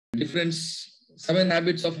Difference 7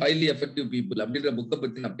 habits of highly effective people அப்படின்ற புக்கை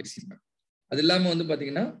பத்தி நான் பேசியிருப்பேன். அது இல்லாம வந்து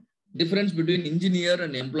பாத்தீங்கன்னா difference between engineer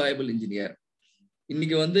and employable engineer.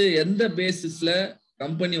 இன்னைக்கு வந்து எந்த பேசிஸ்ல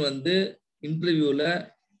கம்பெனி வந்து இன்டர்வியூல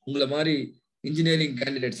உங்களை மாதிரி இன்ஜினியரிங்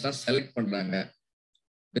கேண்டிடேட்ஸ்லாம் செலக்ட் பண்றாங்க?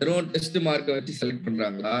 வெறும் டெஸ்ட் மார்க்கை வச்சு செலக்ட்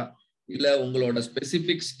பண்றாங்களா, இல்ல உங்களோட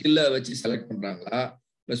ஸ்பெசிபிக் ஸ்கில்லை வச்சு செலக்ட் பண்றாங்களா?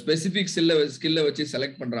 இப்போ ஸ்பெசிபிக் ஸ்கில்லை வச்சு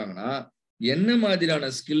செலக்ட் பண்றாங்கன்னா என்ன மாதிரியான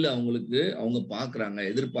ஸ்கில் அவங்க பாக்குறாங்க,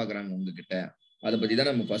 எதிர்பார்க்கறாங்க உங்ககிட்ட? அதை பத்தி தான்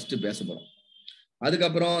நம்ம ஃபர்ஸ்ட் பேச போறோம்.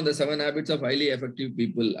 அதுக்கப்புறம் இந்த 7 habits of highly effective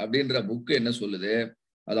people அப்படின்ற புக் என்ன சொல்லுது,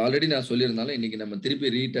 அது ஆல்ரெடி நான் சொல்லியிருந்தாலும் இன்னைக்கு நம்ம திருப்பி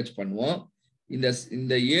ரீடச் பண்ணுவோம்.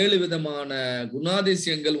 இந்த 7 விதமான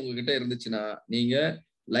குணாதிசயங்கள் உங்ககிட்ட இருந்துச்சுன்னா நீங்க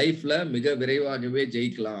லைஃப்ல மிக விரைவாகவே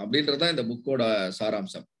ஜெயிக்கலாம் அப்படின்றதான் இந்த புக்கோட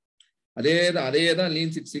சாராம்சம். அதேதான்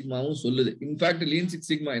லீன் சிக்ஸ் சிக்மாவும் சொல்லுது. இன்ஃபேக்ட் லீன்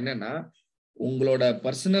சிக்ஸ் சிக்மா என்னன்னா, உங்களோட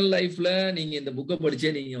பர்சனல் லைஃப்ல நீங்க இந்த புக்கை படிச்சே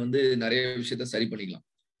நீங்க வந்து நிறைய விஷயத்த சரி பண்ணிக்கலாம்.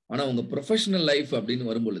 ஆனா உங்க ப்ரொஃபஷனல் லைஃப் அப்படின்னு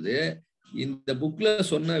வரும் பொழுது இந்த புக்ல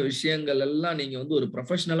சொன்ன விஷயங்கள் எல்லாம் நீங்க வந்து ஒரு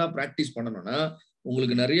ப்ரொஃபஷனலா பிராக்டிஸ் பண்ணணும்னா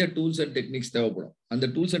உங்களுக்கு நிறைய டூல்ஸ் அண்ட் டெக்னிக்ஸ் தேவைப்படும். அந்த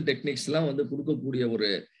டூல்ஸ் அண்ட் டெக்னிக்ஸ் எல்லாம் வந்து கொடுக்கக்கூடிய ஒரு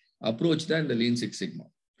அப்ரோச் தான் இந்த லீன் சிக்ஸ் சிக்மா,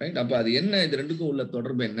 ரைட்? அப்ப அது என்ன, இது ரெண்டுக்கும் உள்ள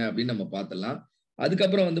தொடர்பு என்ன அப்படின்னு நம்ம பார்த்தலாம்.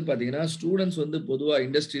 அதுக்கப்புறம் வந்து பாத்தீங்கன்னா ஸ்டூடெண்ட்ஸ் வந்து பொதுவா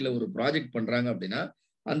இண்டஸ்ட்ரியில ஒரு ப்ராஜெக்ட் பண்றாங்க அப்படின்னா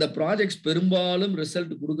அந்த ப்ராஜெக்ட்ஸ் பெரும்பாலும்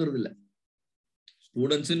ரிசல்ட் கொடுக்கறது இல்லை.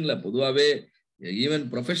 ஸ்டூடெண்ட்ஸ் இல்ல, பொதுவாகவே ஈவன்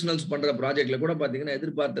ப்ரொஃபஷனல்ஸ் பண்ற ப்ராஜெக்ட்ல கூட பாத்தீங்கன்னா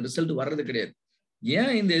எதிர்பார்த்த ரிசல்ட் வர்றது கிடையாது.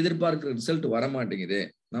 ஏன் இந்த எதிர்பார்க்கிற ரிசல்ட் வர மாட்டேங்குது?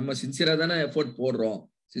 நம்ம சின்சியரா தானே எஃபோர்ட் போடுறோம்,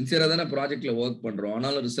 சின்சியரா தானே ப்ராஜெக்ட்ல ஒர்க் பண்றோம்,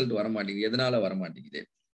 ஆனாலும் ரிசல்ட் வர மாட்டேங்குது. எதனால வர மாட்டேங்குது?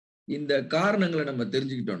 இந்த காரணங்களை நம்ம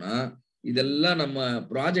தெரிஞ்சுக்கிட்டோம்னா இதெல்லாம் நம்ம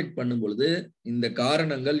ப்ராஜெக்ட் பண்ணும் பொழுது இந்த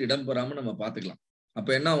காரணங்கள் இடம்பெறாம நம்ம பார்த்துக்கலாம். அப்ப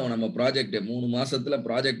என்ன ஆகும், நம்ம ப்ராஜெக்ட் 3 மாசத்துல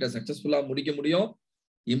ப்ராஜெக்டை சக்சஸ்ஃபுல்லா முடிக்க முடியும்,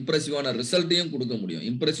 இம்ப்ரெசிவான ரிசல்ட்டையும் கொடுக்க முடியும்.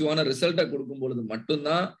 இம்ப்ரெசிவான ரிசல்ட்டை கொடுக்கும் பொழுது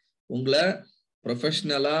மட்டும்தான் உங்களை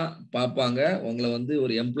ப்ரொஃபஷனலா பார்ப்பாங்க, உங்களை வந்து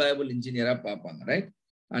ஒரு எம்ப்ளாயபிள் இன்ஜினியரா பார்ப்பாங்க, right?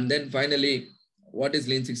 And then finally what is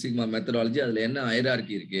lean six sigma methodology, அதுல என்ன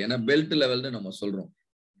ஹைரார்கி இருக்கு? ஏன்னா பெல்ட் லெவல்னு நம்ம சொல்றோம்,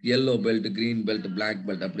 yellow belt, green belt, black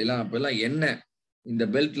belt, அப்படிலாம் என்ன இந்த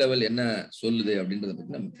பெல்ட் லெவல் என்ன சொல்லுது அப்படின்றத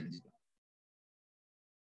பத்தி நம்ம தெரிஞ்சுக்கலாம்.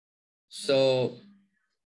 ஸோ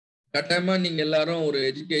கட்டாயமா நீங்க எல்லாரும் ஒரு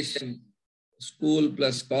education school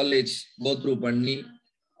plus college go through பண்ணி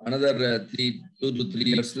another 2 to 3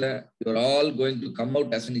 yearsல you are all going to come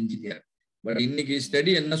out as an engineer. But இன்னைக்கு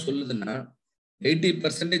ஸ்டடி என்ன சொல்லுதுன்னா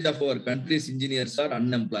 80% of our country's engineers are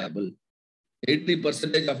unemployable.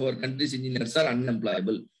 80% of our country's engineers are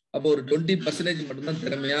unemployable. அப்போ ஒரு 20% மட்டும்தான்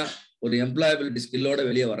திறமையா ஒரு employability ஸ்கில்லோட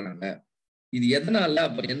வெளியே வர்றாங்க. இது எதனால?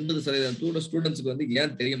 அப்ப 80% ஸ்டூடெண்ட்ஸ்க்கு வந்து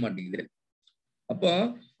ஏன் தெரிய மாட்டேங்குது? அப்போ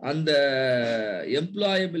அந்த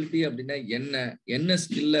எம்ப்ளாயபிலிட்டி அப்படின்னா என்ன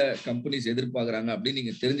ஸ்கில்ல கம்பெனிஸ் எதிர்பார்க்கறாங்க அப்படின்னு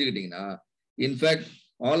நீங்க தெரிஞ்சுக்கிட்டீங்கன்னா in fact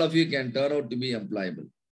all of you can turn out to be employable,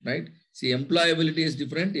 right? Employability is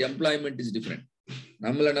different, employment is different.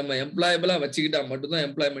 நம்ம எம்ப்ளாயபிளா வச்சுக்கிட்டா மட்டும்தான்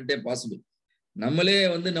எம்ப்ளாய்மெண்ட்டே பாசிபிள். நம்மளே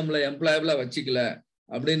வந்து நம்மளை எம்ப்ளாயபிளா வச்சுக்கல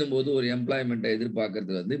அப்படின்னும் போது ஒரு எம்ப்ளாய்மெண்ட்டை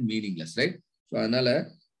எதிர்பார்க்கறது வந்து மீனிங்லெஸ், ரைட்? ஸோ அதனால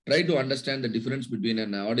try to understand the difference between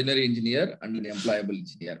an ordinary engineer and an employable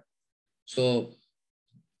engineer. So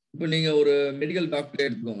இப்போ நீங்க ஒரு மெடிக்கல் டாக்டர்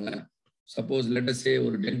எடுத்துக்கோங்களேன். சப்போஸ் லெட் அஸ் சே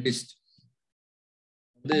ஒரு டென்டிஸ்ட்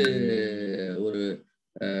வந்து ஒரு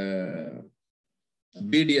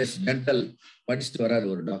பிடிஎஸ் டென்டல் படிச்சுட்டு வராது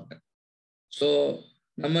ஒரு டாக்டர். ஸோ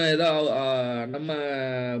நம்ம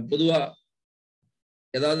பொதுவா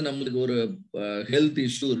ஏதாவது நம்மளுக்கு ஒரு ஹெல்த்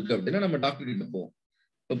இஷ்யூ இருக்கு அப்படின்னா நம்ம டாக்டர் கிட்ட போவோம்.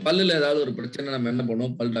 இப்போ பல்லுல ஏதாவது ஒரு பிரச்சனை நம்ம என்ன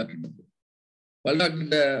பண்ணுவோம், பல் டாக்டர் கிட்ட போவோம். பல் டாக்டர்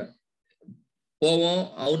கிட்ட போவோம்,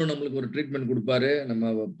 அவரும் நம்மளுக்கு ஒரு ட்ரீட்மெண்ட் கொடுப்பாரு,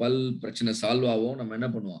 நம்ம பல் பிரச்சனை சால்வ் ஆகும். நம்ம என்ன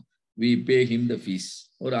பண்ணுவோம், we pay him the fees,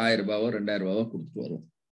 ஒரு 1000 ரூபாவோ 2000 ரூபாவோ கொடுத்துட்டு வரும்.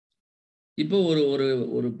 இப்போ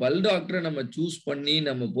ஒரு பல் டாக்டரை நம்ம சூஸ் பண்ணி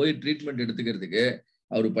நம்ம போய் ட்ரீட்மெண்ட் எடுத்துக்கிறதுக்கு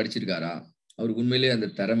அவர் படிச்சிருக்காரா, அவருக்கு உண்மையிலேயே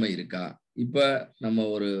அந்த திறமை இருக்கா? இப்ப நம்ம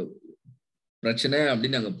ஒரு பிரச்சனை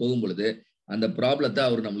அப்படின்னு அங்க போகும் பொழுது அந்த ப்ராப்ளத்தை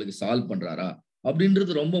அவர் நம்மளுக்கு சால்வ் பண்றாரா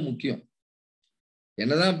அப்படின்றது ரொம்ப முக்கியம்.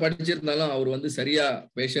 என்னதான் படிச்சிருந்தாலும் அவர் வந்து சரியா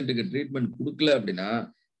பேஷண்ட்டுக்கு ட்ரீட்மெண்ட் கொடுக்கல அப்படின்னா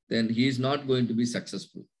then he is not going to be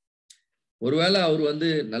successful. ஒருவேளை அவர் வந்து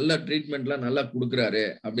நல்ல ட்ரீட்மெண்ட்லாம் நல்லா கொடுக்குறாரு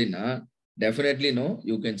அப்படின்னா definitely no,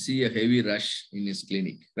 you can see a heavy rush in his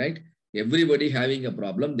clinic, right? Everybody having a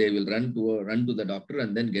problem, they will run to the doctor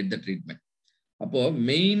and then get the treatment. அப்போ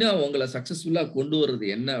மெயினா உங்களை சக்சஸ்ஃபுல்லா கொண்டு வர்றது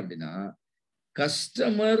என்ன அப்படின்னா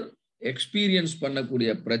கஸ்டமர் எக்ஸ்பீரியன்ஸ் பண்ணக்கூடிய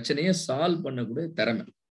பிரச்சனையை சால்வ் பண்ணக்கூடிய திறமை.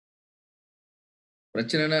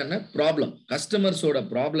 பிரச்சனைனா என்ன, ப்ராப்ளம், கஸ்டமர்ஸோட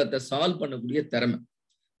ப்ராப்ளத்தை சால்வ் பண்ணக்கூடிய திறமை.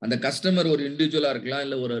 அந்த கஸ்டமர் ஒரு இண்டிவிஜுவலா இருக்கலாம்,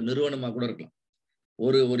 இல்ல ஒரு நிறுவனமா கூட இருக்கலாம்.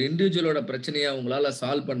 ஒரு இண்டிவிஜுவலோட பிரச்சனையை உங்களால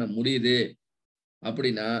சால்வ் பண்ண முடியுது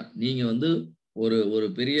அப்படின்னா நீங்க வந்து ஒரு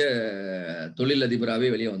பெரிய தொழிலதிபராகவே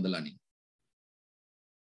வெளியே வந்துடலாம். நீங்க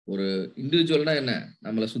ஒரு இண்டிவிஜுவல்னா என்ன,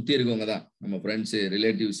 நம்மளை சுத்தி இருக்கவங்க தான், நம்ம ஃப்ரெண்ட்ஸு,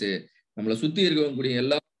 ரிலேட்டிவ்ஸு, நம்மளை சுத்தி இருக்கக்கூடிய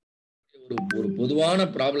எல்லா ஒரு பொதுவான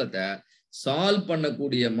ப்ராப்ளத்தை சால்வ்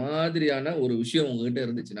பண்ணக்கூடிய மாதிரியான ஒரு விஷயம் உங்ககிட்ட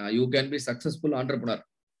இருந்துச்சுன்னா you can be successful entrepreneur.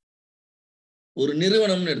 ஒரு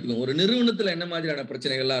நிறுவனம்னு எடுத்துக்கோங்க. ஒரு நிறுவனத்துல என்ன மாதிரியான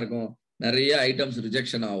பிரச்சனைகள்லாம் இருக்கும்? நிறைய ஐட்டம்ஸ்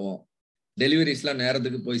ரிஜெக்ஷன் ஆகும், டெலிவரிஸ்லாம்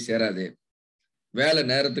நேரத்துக்கு போய் சேராது, வேலை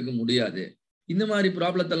நேரத்துக்கு முடியாது. இந்த மாதிரி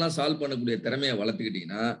ப்ராப்ளத்தை எல்லாம் சால்வ் பண்ணக்கூடிய திறமையை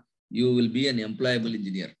வளர்த்துக்கிட்டீங்கன்னா you will be an employable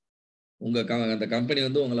engineer. அந்த கம்பெனி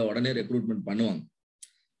வந்து உங்களை உடனே ரெக்ரூட்மெண்ட் பண்ணுவாங்க.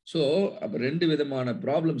 ஸோ அப்போ 2 விதமான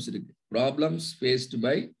ப்ராப்ளம்ஸ் இருக்கு. Problems faced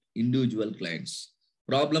by individual clients,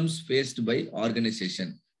 problems faced by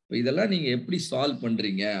organisation. இப்போ இதெல்லாம் நீங்க எப்படி சால்வ்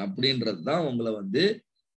பண்றீங்க அப்படின்றது தான்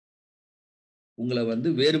உங்களை வந்து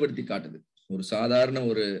வேறுபடுத்தி காட்டுது ஒரு சாதாரண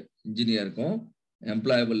ஒரு இன்ஜினியருக்கும்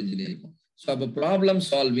எம்ப்ளாயபிள் இன்ஜினியருக்கும். ஸோ அப்போ ப்ராப்ளம்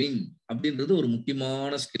சால்விங் அப்படின்றது ஒரு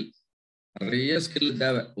முக்கியமான ஸ்கில். நிறைய ஸ்கில்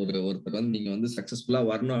தேவை. ஒருத்தர் வந்து நீங்க வந்து சக்சஸ்ஃபுல்லா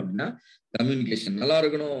வரணும் அப்படின்னா கம்யூனிகேஷன் நல்லா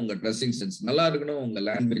இருக்கணும், உங்க ட்ரெஸ்ஸிங் சென்ஸ் நல்லா இருக்கணும், உங்க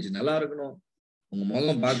லாங்குவேஜ் நல்லா இருக்கணும், உங்க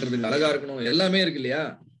முகம் பார்க்கறதுக்கு அழகா இருக்கணும், எல்லாமே இருக்கு இல்லையா?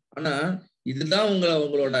 ஆனா இதுதான்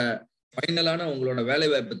உங்களோட ஃபைனலான உங்களோட வேலை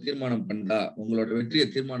வாய்ப்பை தீர்மானம் பண்ணுதா, உங்களோட வெற்றியை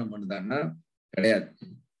தீர்மானம் பண்ணுதான்னா கிடையாது.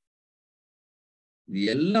 இது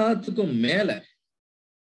எல்லாத்துக்கும் மேல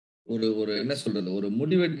ஒரு என்ன சொல்றது, ஒரு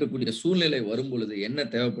முடிவெடுக்கக்கூடிய சூழ்நிலை வரும் பொழுது என்ன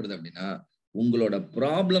தேவைப்படுது அப்படின்னா உங்களோட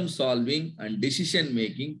problem solving and decision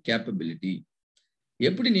making capability.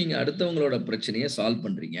 எப்படி நீங்க அடுத்தவங்களோட பிரச்சனையை சால்வ்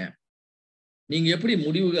பண்றீங்க, நீங்க எப்படி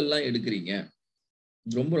முடிவுகள்லாம் எடுக்கிறீங்க,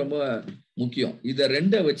 ரொம்ப ரொம்ப முக்கியம். இதை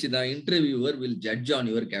 2 வச்சுதான் interviewer will judge on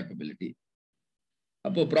your capability.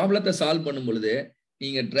 அப்போ ப்ராப்ளத்தை சால்வ் பண்ணும் பொழுது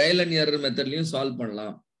நீங்க ட்ரையல் அண்ட் எரர் மெத்தட்லயும் சால்வ்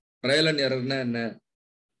பண்ணலாம். ட்ரையல் அண்ட் எரர்னா என்ன,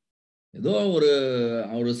 ஏதோ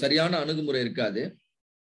ஒரு சரியான அணுகுமுறை இருக்காது,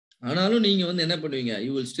 ஆனாலும் நீங்க வந்து என்ன பண்ணுவீங்க,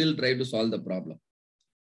 you will still try to solve the problem.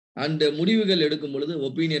 And முடிவுகள் எடுக்கும் பொழுது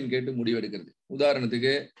ஒப்பீனியன் கேட்டு முடிவு எடுக்கிறது.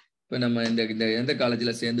 உதாரணத்துக்கு இப்ப நம்ம இந்த எந்த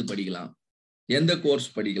காலேஜ்ல சேர்ந்து படிக்கலாம், எந்த கோர்ஸ்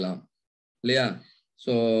படிக்கலாம் இல்லையா?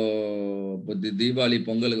 ஸோ இப்போ தீபாவளி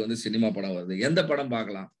பொங்கலுக்கு வந்து சினிமா படம் வருது, எந்த படம்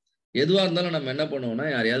பார்க்கலாம், எதுவா இருந்தாலும் நம்ம என்ன பண்ணுவோம்னா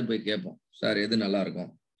யாரையாவது போய் கேட்போம், சார் எது நல்லா இருக்கும்,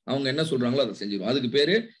 அவங்க என்ன சொல்றாங்களோ அதை செஞ்சிருவோம். அதுக்கு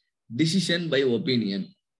பேரு டிசிஷன் பை ஒப்பீனியன்.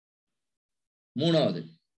 3வது,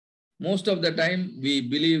 most of the time we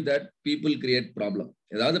believe that people create problem.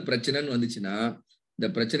 ஏதாவது பிரச்சனைன்னு வந்துச்சுன்னா இந்த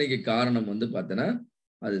பிரச்சனைக்கு காரணம் வந்து பார்த்தீங்கன்னா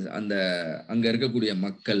அது அங்க இருக்கக்கூடிய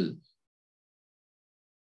மக்கள்,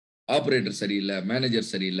 ஆபரேட்டர் சரியில்லை,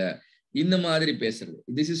 மேனேஜர் சரியில்லை, இந்த மாதிரி பேசுறது.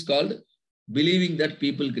 This is called believing that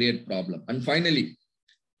people create problem. And finally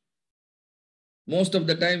most of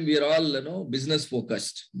the time we are all business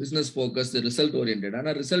focused, result oriented.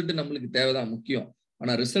 ஆனா ரிசல்ட் நம்மளுக்கு தேவைதான், முக்கியம்.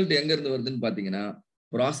 ஆனா ரிசல்ட் எங்க இருந்து வருதுன்னு பாத்தீங்கன்னா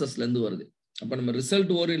ப்ராசஸ்ல இருந்து வருது. அப்ப நம்ம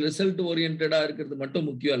ரிசல்ட் ஓரியன்டா இருக்கிறது மட்டும்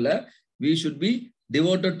முக்கியம் இல்ல, we should be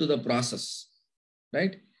devoted to the process,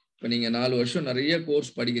 right? இப்ப நீங்க 4 வருஷம் நிறைய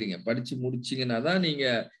கோர்ஸ் படிக்கிறீங்க, படிச்சு முடிச்சீங்கன்னா தான் நீங்க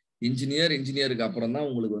இன்ஜினியருக்கு அப்புறம் தான்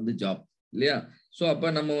உங்களுக்கு வந்து ஜாப் இல்லையா? ஸோ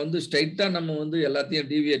அப்ப நம்ம வந்து ஸ்ட்ரைட்டா நம்ம வந்து எல்லாத்தையும்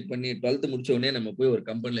டீவியேட் பண்ணி 12th முடிச்ச உடனே நம்ம போய் ஒரு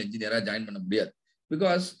கம்பெனில இன்ஜினியரா ஜாயின் பண்ண முடியாது.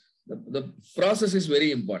 Because the process is very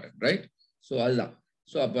important, right? So அதுதான்.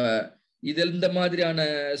 ஸோ அப்ப இந்த மாதிரியான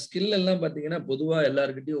ஸ்கில் எல்லாம் பாத்தீங்கன்னா பொதுவா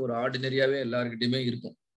எல்லாருக்கிட்டையும் ஒரு ஆர்டினரியாவே எல்லாருக்கிட்டையுமே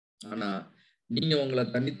இருக்கும். ஆனா நீங்க உங்களை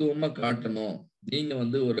தனித்துவமா காட்டணும், நீங்க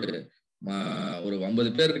வந்து ஒரு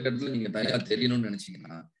 50 பேருக்கு இடத்துல நீங்க தனியா தெரியணும்னு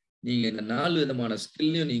நினைச்சீங்கன்னா நீங்க இந்த 4 விதமான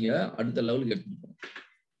ஸ்கில்லையும் நீங்க அடுத்த லெவலுக்கு எடுத்துட்டு போகணும்.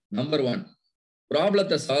 நம்பர் 1,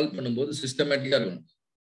 ப்ராப்ளத்தை சால்வ் பண்ணும்போது சிஸ்டமேட்டிக்கா இருக்கணும்.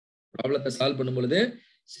 ப்ராப்ளத்தை சால்வ் பண்ணும்பொழுது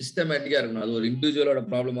சிஸ்டமேட்டிக்கா இருக்கணும். அது ஒரு இண்டிவிஜுவலோட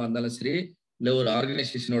ப்ராப்ளமா இருந்தாலும் சரி, இல்ல ஒரு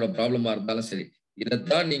ஆர்கனைசேஷனோட ப்ராப்ளமா இருந்தாலும் சரி.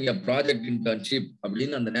 இதைத்தான் நீங்க ப்ராஜெக்ட் இன்டர்ன்ஷிப்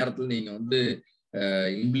அப்படின்னு அந்த நேரத்துல நீங்க வந்து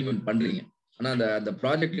இம்ப்ளிமெண்ட் பண்றீங்க. ஆனா அந்த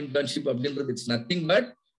ப்ராஜெக்ட் இன்டர்ன்ஷிப் அப்படின்றது it's nothing but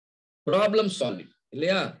problem solving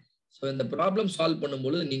இல்லையா? ஸோ இந்த ப்ராப்ளம் சால்வ்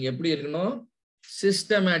பண்ணும்போது நீங்க எப்படி இருக்கணும்,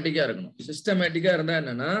 சிஸ்டமேட்டிக்கா இருக்கணும். சிஸ்டமேட்டிக்கா இருந்தா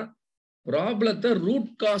என்னன்னா ப்ராப்ளத்தை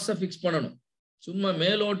ரூட் காஸை ஃபிக்ஸ் பண்ணணும். சும்மா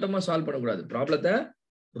மேலோட்டமா சால்வ் பண்ணக்கூடாது, ப்ராப்ளத்தை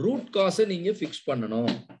ரூட் காஸை நீங்க ஃபிக்ஸ்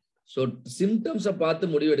பண்ணணும். ஸோ சிம்டம்ஸை பார்த்து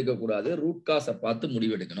முடிவெடுக்க கூடாது, ரூட் காஸை பார்த்து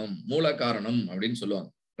முடிவெடுக்கணும், மூல காரணம் அப்படின்னு சொல்லுவாங்க,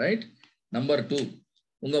 ரைட்? நம்பர் 2,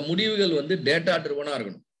 உங்க முடிவுகள் வந்து டேட்டா ட்ரிவனா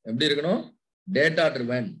இருக்கணும். எப்படி இருக்கணும்? Data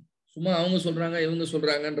driven. சும்மா அவங்க சொல்றாங்க இவங்க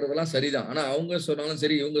சொல்றாங்கன்றதெல்லாம் சரிதான், ஆனா அவங்க சொன்னாலும்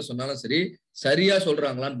சரி இவங்க சொன்னாலும் சரி சரியா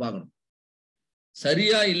சொல்றாங்களான்னு பார்க்கணும்.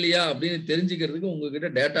 சரியா இல்லையா அப்படின்னு தெரிஞ்சுக்கிறதுக்கு உங்ககிட்ட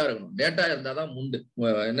டேட்டா இருக்கணும். டேட்டா இருந்தாதான் முண்டு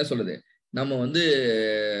என்ன சொல்றது, நம்ம வந்து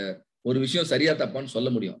ஒரு விஷயம் சரியா தப்பான்னு சொல்ல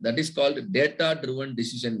முடியும். That is called data driven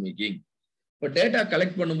decision making. இப்போ டேட்டா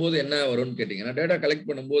கலெக்ட் பண்ணும்போது என்ன வரும்னு கேட்டீங்கன்னா, டேட்டா கலெக்ட்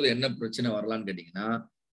பண்ணும்போது என்ன பிரச்சனை வரலான்னு கேட்டீங்கன்னா,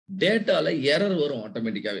 டேட்டால எரர் வரும்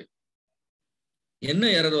ஆட்டோமேட்டிக்காவே. என்ன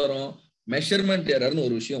எரர் வரும்? மெஷர்மெண்ட் எரர்னு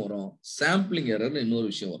ஒரு விஷயம் வரும், சாம்பிளிங் எரர்னு இன்னொரு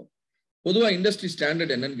விஷயம் வரும். பொதுவா இண்டஸ்ட்ரி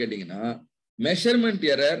ஸ்டாண்டர்ட் என்னன்னு கேட்டீங்கன்னா மெஷர்மெண்ட்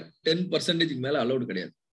எரர் 10% மேல அலௌடு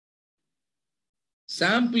கிடையாது.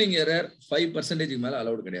 சாம்பிளிங் எரர் 5% மேல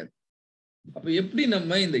அலௌட் கிடையாது. அப்ப எப்படி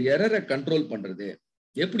நம்ம இந்த எரரை கண்ட்ரோல் பண்றது,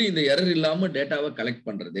 எப்படி இந்த எரர் இல்லாம டேட்டாவை கலெக்ட்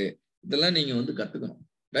பண்றது, இதெல்லாம் நீங்க வந்து கத்துக்கணும்,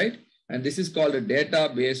 right? And this is called data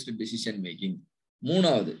based decision making.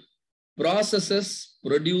 மூணாவது, processes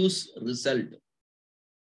produce result.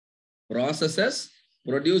 Processes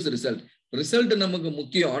produce result. Result நமக்கு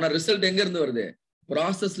முக்கியம், ஆனா ரிசல்ட் எங்க இருந்து வருது?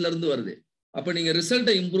 ப்ராசஸ்ல இருந்து வருது. அப்ப நீங்க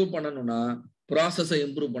ரிசல்ட்டை இம்ப்ரூவ் பண்ணணும்னா ப்ராசஸை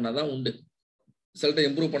இம்ப்ரூவ் பண்ணாதான் உண்டு. ரிசல்ட்டை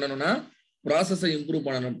இம்ப்ரூவ் பண்ணணும்னா ப்ராசஸை இம்ப்ரூவ்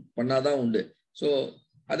பண்ணாதான் உண்டு. ஸோ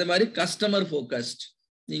அதே மாதிரி கஸ்டமர் ஃபோக்கஸ்ட்.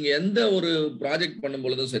 நீங்க எந்த ஒரு ப்ராஜெக்ட் பண்ணும்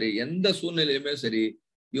பொழுதும் சரி, எந்த சூழ்நிலையுமே சரி,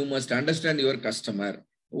 you must understand your customer.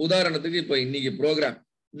 உதாரணத்துக்கு இப்போ இன்னைக்கு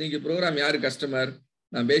ப்ரோக்ராம் யாரு கஸ்டமர்?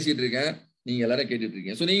 நான் பேசிட்டு இருக்கேன், நீங்க எல்லாரும் கேட்டுட்டு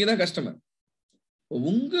இருக்கீங்க. ஸோ நீங்க தான் கஸ்டமர்.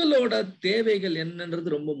 உங்களோட தேவைகள்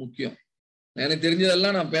என்னன்றது ரொம்ப முக்கியம். எனக்கு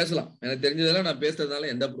தெரிஞ்சதெல்லாம் நான் பேசலாம், எனக்கு தெரிஞ்சதெல்லாம் நான் பேசுறதுனால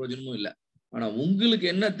எந்த பிரயோஜனமும் இல்லை. ஆனா உங்களுக்கு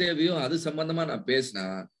என்ன தேவையோ அது சம்பந்தமா நான் பேசினா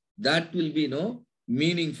that will be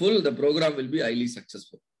meaningful, the program will be highly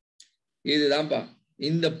successful. இதுதான்ப்பா.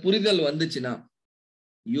 இந்த புரிதல் வந்துச்சுன்னா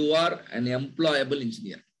you are an employable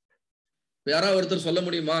engineer. யாராவது ஒருத்தர் சொல்ல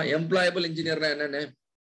முடியுமா எம்ப்ளாயபிள் இன்ஜினியர்னா என்னன்னு?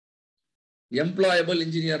 எம்ப்ளாயபிள்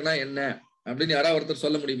இன்ஜினியர்னா என்ன அப்படின்னு யாராவது ஒருத்தர்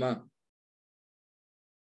சொல்ல முடியுமா?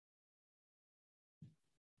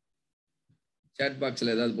 சாட்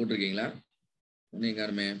பாக்ஸ்ல ஏதாவது போட்டிருக்கீங்களா? நீங்க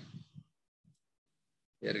யாருமே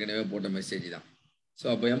ஏற்கனவே போட்ட மெசேஜ் தான். ஸோ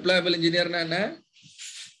அப்போ எம்ப்ளாயபிள் இன்ஜினியர்னா என்ன?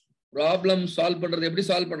 ப்ராப்ளம் சால்வ் பண்றது எப்படி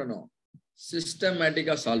சால்வ் பண்ணணும்?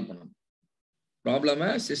 சிஸ்டமேட்டிக்கா சால்வ் பண்ணணும். ப்ராப்ளமை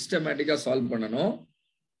சிஸ்டமேட்டிக்கா சால்வ் பண்ணணும்.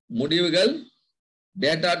 முடிவுகள்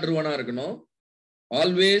டேட்டா ட்ரிவனா இருக்கணும்.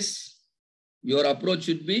 Always your approach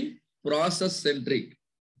should be process centric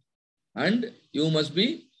and you must be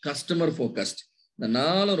customer focused. இந்த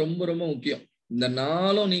நாளும் ரொம்ப ரொம்ப முக்கியம். இந்த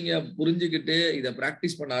நாளும் நீங்க புரிஞ்சுக்கிட்டு இதை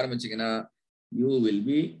பிராக்டிஸ் பண்ண ஆரம்பிச்சீங்கன்னா you will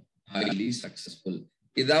be highly successful.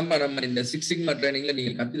 இதான் நம்ம இந்த 6 Sigma ட்ரைனிங்ல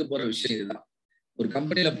நீங்க கத்துக்க போற விஷயம் இதுதான். ஒரு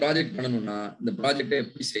கம்பெனில ப்ராஜெக்ட் பண்ணணும்னா இந்த ப்ராஜெக்டை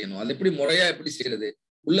எப்படி செய்யணும், அது எப்படி முறையா எப்படி செய்யறது,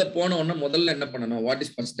 உள்ள போன உடனே முதல்ல என்ன பண்ணணும், what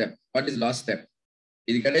is first step, what is last step,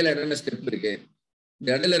 இதுக்கு இடையில என்னென்ன ஸ்டெப் இருக்கு, இந்த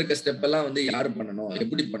இடையில இருக்க ஸ்டெப் எல்லாம் வந்து யாரு பண்ணணும்,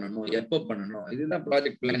 எப்படி பண்ணணும், எப்ப பண்ணணும், இதுதான்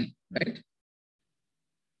ப்ராஜெக்ட் பிளான், ரைட்?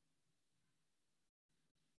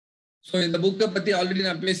 சோ இந்த புக்கை பத்தி ஆல்ரெடி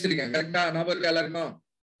நான் பேசியிருக்கேன், கரெக்டா? ஞாபகம் இருக்கா எல்லாருக்கும்?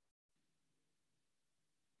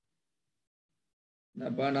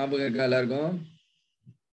 என்னப்பா ஞாபகம் இருக்கா எல்லாருக்கும்?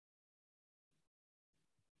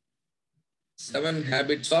 7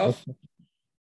 Habits of